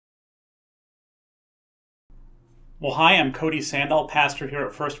Well, hi, I'm Cody Sandall, pastor here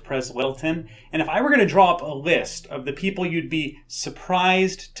at First Pres Littleton. And if I were going to draw up a list of the people you'd be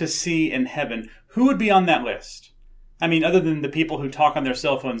surprised to see in heaven, who would be on that list? I mean, other than the people who talk on their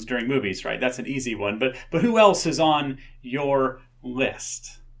cell phones during movies, right? That's an easy one. But who else is on your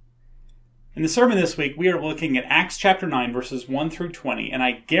list? In the sermon this week, we are looking at Acts chapter 9, verses 1 through 20. And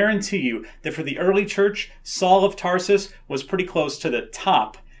I guarantee you that for the early church, Saul of Tarsus was pretty close to the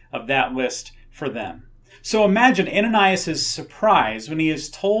top of that list for them. So imagine Ananias' surprise when he is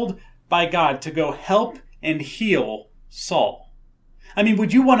told by God to go help and heal Saul. I mean,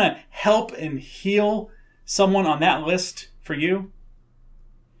 would you want to help and heal someone on that list for you?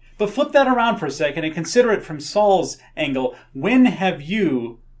 But flip that around for a second and consider it from Saul's angle. When have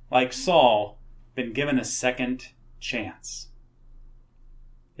you, like Saul, been given a second chance?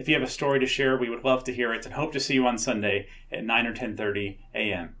 If you have a story to share, we would love to hear it and hope to see you on Sunday at 9 or 10:30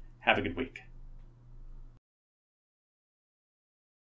 a.m. Have a good week.